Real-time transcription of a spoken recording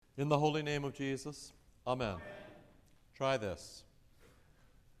In the holy name of Jesus, amen. Try this.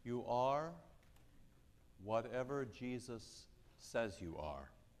 You are whatever Jesus says you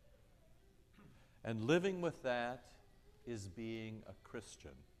are. And living with that is being a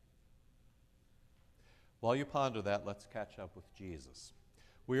Christian. While you ponder that, let's catch up with Jesus.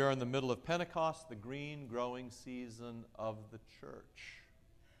 We are in the middle of Pentecost, the green growing season of the church.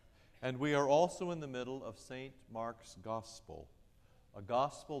 And we are also in the middle of St. Mark's Gospel, a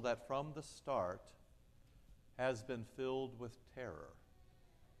gospel that from the start has been filled with terror.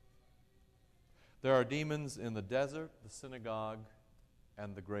 There are demons in the desert, the synagogue,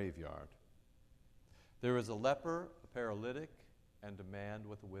 and the graveyard. There is a leper, a paralytic, and a man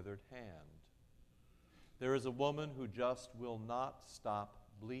with a withered hand. There is a woman who just will not stop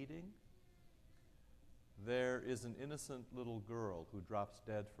bleeding. There is an innocent little girl who drops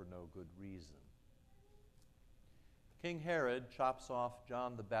dead for no good reason. King Herod chops off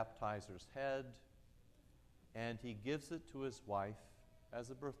John the Baptizer's head, and he gives it to his wife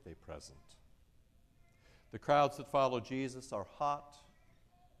as a birthday present. The crowds that follow Jesus are hot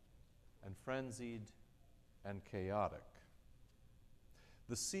and frenzied and chaotic.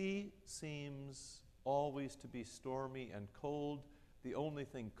 The sea seems always to be stormy and cold. The only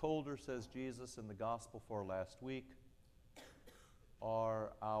thing colder, says Jesus in the gospel for last week,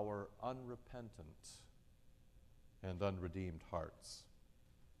 are our unrepentant and unredeemed hearts.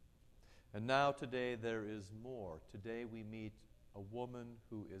 And now today there is more. Today we meet a woman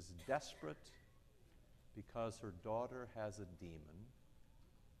who is desperate because her daughter has a demon,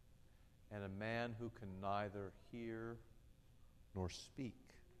 and a man who can neither hear nor speak.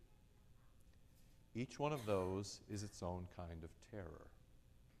 Each one of those is its own kind of terror.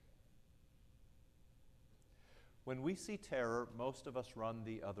 When we see terror, most of us run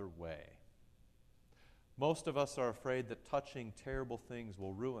the other way. Most of us are afraid that touching terrible things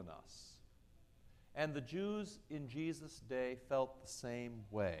will ruin us. And the Jews in Jesus' day felt the same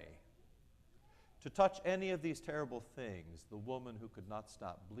way. To touch any of these terrible things, the woman who could not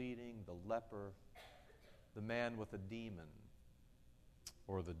stop bleeding, the leper, the man with a demon,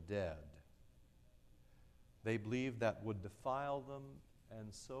 or the dead, they believed that would defile them,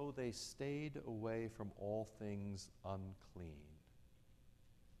 and so they stayed away from all things unclean.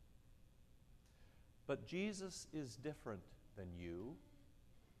 But Jesus is different than you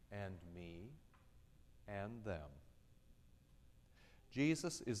and me and them.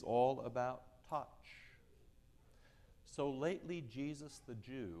 Jesus is all about touch. So lately, Jesus the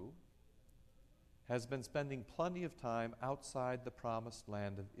Jew has been spending plenty of time outside the promised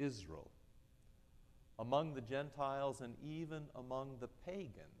land of Israel, among the Gentiles and even among the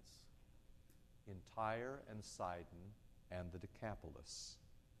pagans in Tyre and Sidon and the Decapolis,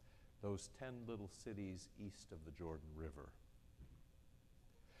 those 10 little cities east of the Jordan River.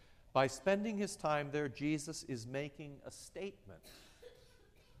 By spending his time there, Jesus is making a statement.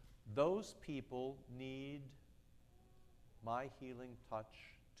 Those people need my healing touch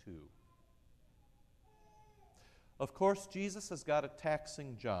too. Of course, Jesus has got a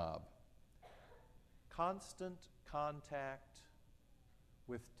taxing job. Constant contact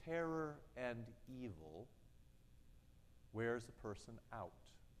with terror and evil wears a person out.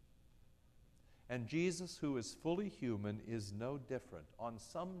 And Jesus, who is fully human, is no different. On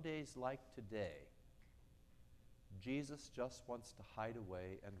some days like today, Jesus just wants to hide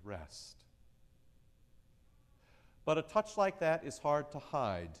away and rest. But a touch like that is hard to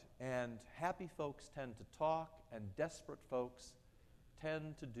hide, and happy folks tend to talk, and desperate folks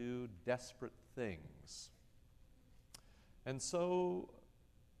tend to do desperate things. And so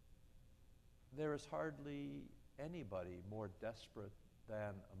there is hardly anybody more desperate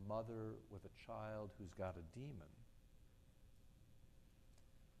than a mother with a child who's got a demon.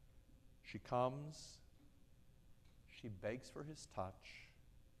 She comes, she begs for his touch,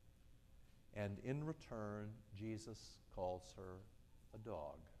 and in return, Jesus calls her a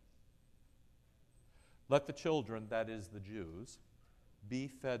dog. Let the children, that is the Jews, be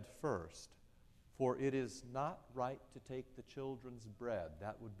fed first, for it is not right to take the children's bread.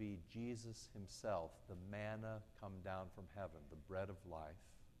 That would be Jesus himself, the manna come down from heaven, the bread of life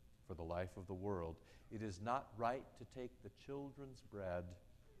for the life of the world. It is not right to take the children's bread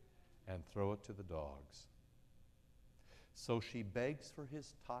and throw it to the dogs. So she begs for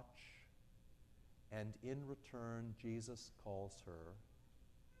his touch, and in return, Jesus calls her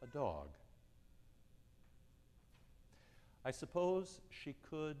a dog. I suppose she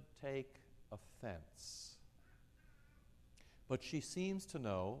could take offense, but she seems to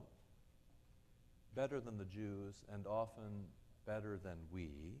know better than the Jews, and often better than we,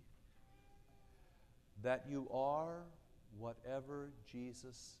 that you are whatever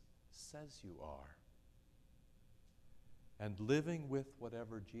Jesus says you are. And living with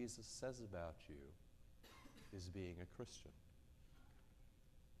whatever Jesus says about you is being a Christian.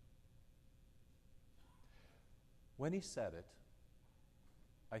 When he said it,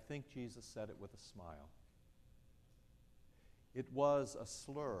 I think Jesus said it with a smile. It was a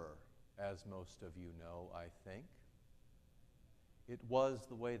slur, as most of you know, I think. It was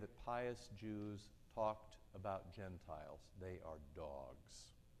the way that pious Jews talked about Gentiles. They are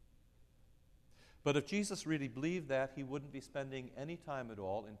dogs. But if Jesus really believed that, he wouldn't be spending any time at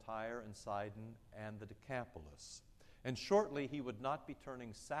all in Tyre and Sidon and the Decapolis. And shortly he would not be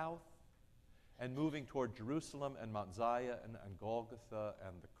turning south and moving toward Jerusalem and Mount Zion and Golgotha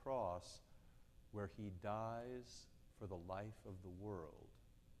and the cross, where he dies for the life of the world,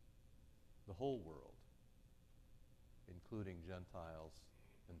 the whole world, including Gentiles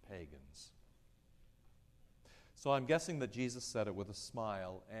and pagans. So I'm guessing that Jesus said it with a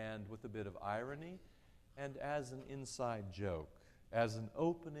smile and with a bit of irony and as an inside joke, as an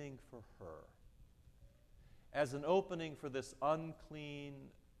opening for her, as an opening for this unclean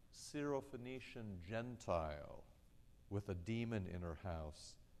Syrophoenician Gentile with a demon in her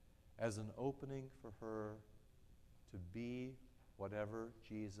house, as an opening for her to be whatever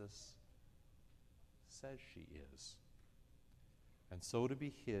Jesus says she is. And so to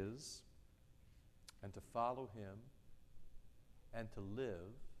be his, and to follow him, and to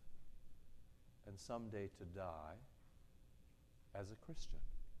live, and someday to die as a Christian.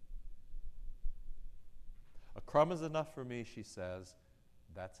 A crumb is enough for me, she says.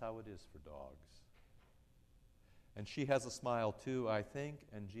 That's how it is for dogs. And she has a smile too, I think,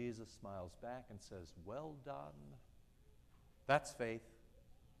 and Jesus smiles back and says, well done. That's faith.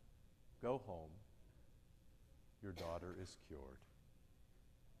 Go home. Your daughter is cured.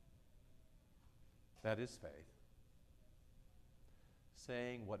 That is faith.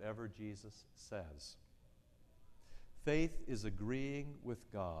 Saying whatever Jesus says. Faith is agreeing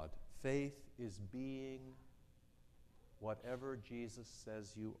with God. Faith is being whatever Jesus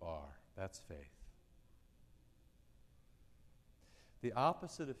says you are. That's faith. The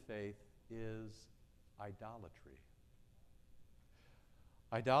opposite of faith is idolatry.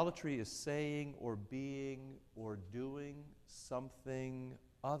 Idolatry is saying or being or doing something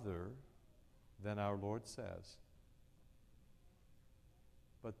other than our Lord says.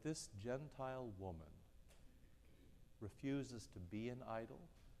 But this Gentile woman refuses to be an idol,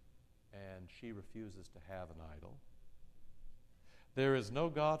 and she refuses to have an idol. There is no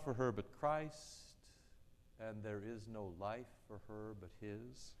God for her but Christ, and there is no life for her but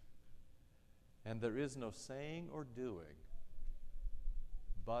his, and there is no saying or doing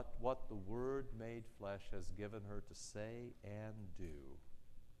but what the Word made flesh has given her to say and do.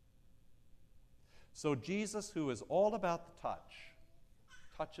 So Jesus, who is all about the touch,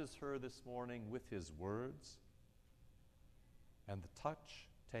 touches her this morning with his words, and the touch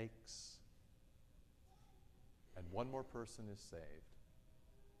takes, and one more person is saved.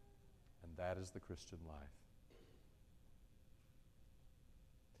 And that is the Christian life.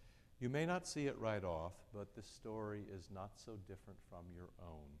 You may not see it right off, but this story is not so different from your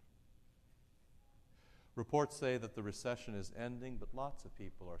own. Reports say that the recession is ending, but lots of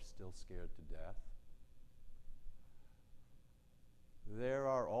people are still scared to death. There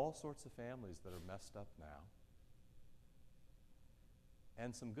are all sorts of families that are messed up now.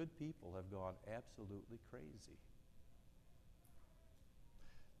 And some good people have gone absolutely crazy.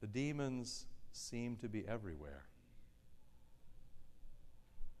 The demons seem to be everywhere.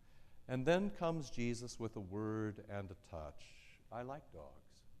 And then comes Jesus with a word and a touch. I like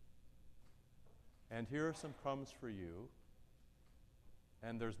dogs. And here are some crumbs for you.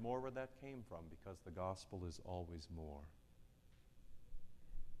 And there's more where that came from, because the gospel is always more.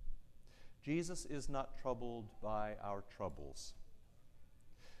 Jesus is not troubled by our troubles.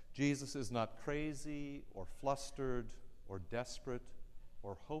 Jesus is not crazy or flustered or desperate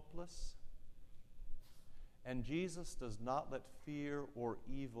or hopeless. And Jesus does not let fear or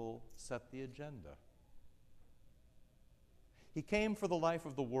evil set the agenda. He came for the life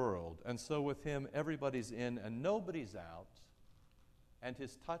of the world, and so with him everybody's in and nobody's out, and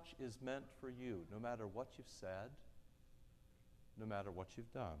his touch is meant for you, no matter what you've said, no matter what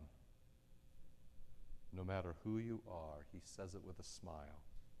you've done, no matter who you are. He says it with a smile.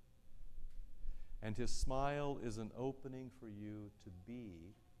 And his smile is an opening for you to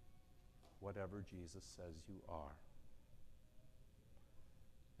be whatever Jesus says you are.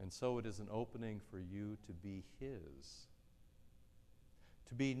 And so it is an opening for you to be his,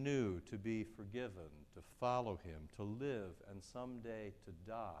 to be new, to be forgiven, to follow him, to live, and someday to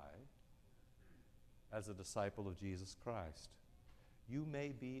die as a disciple of Jesus Christ. You may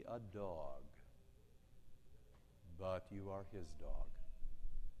be a dog, but you are his dog.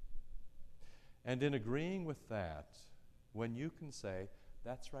 And in agreeing with that, when you can say,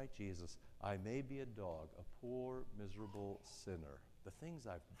 that's right, Jesus, I may be a dog, a poor, miserable sinner, the things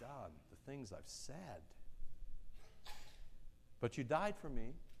I've done, the things I've said, but you died for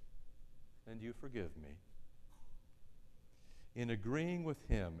me, and you forgive me. In agreeing with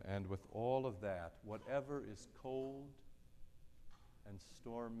him and with all of that, whatever is cold and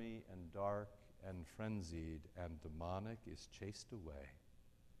stormy and dark and frenzied and demonic is chased away.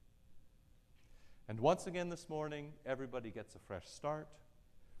 And once again this morning, everybody gets a fresh start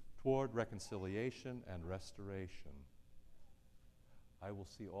toward reconciliation and restoration. I will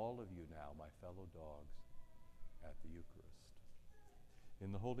see all of you now, my fellow dogs, at the Eucharist.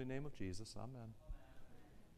 In the holy name of Jesus, amen.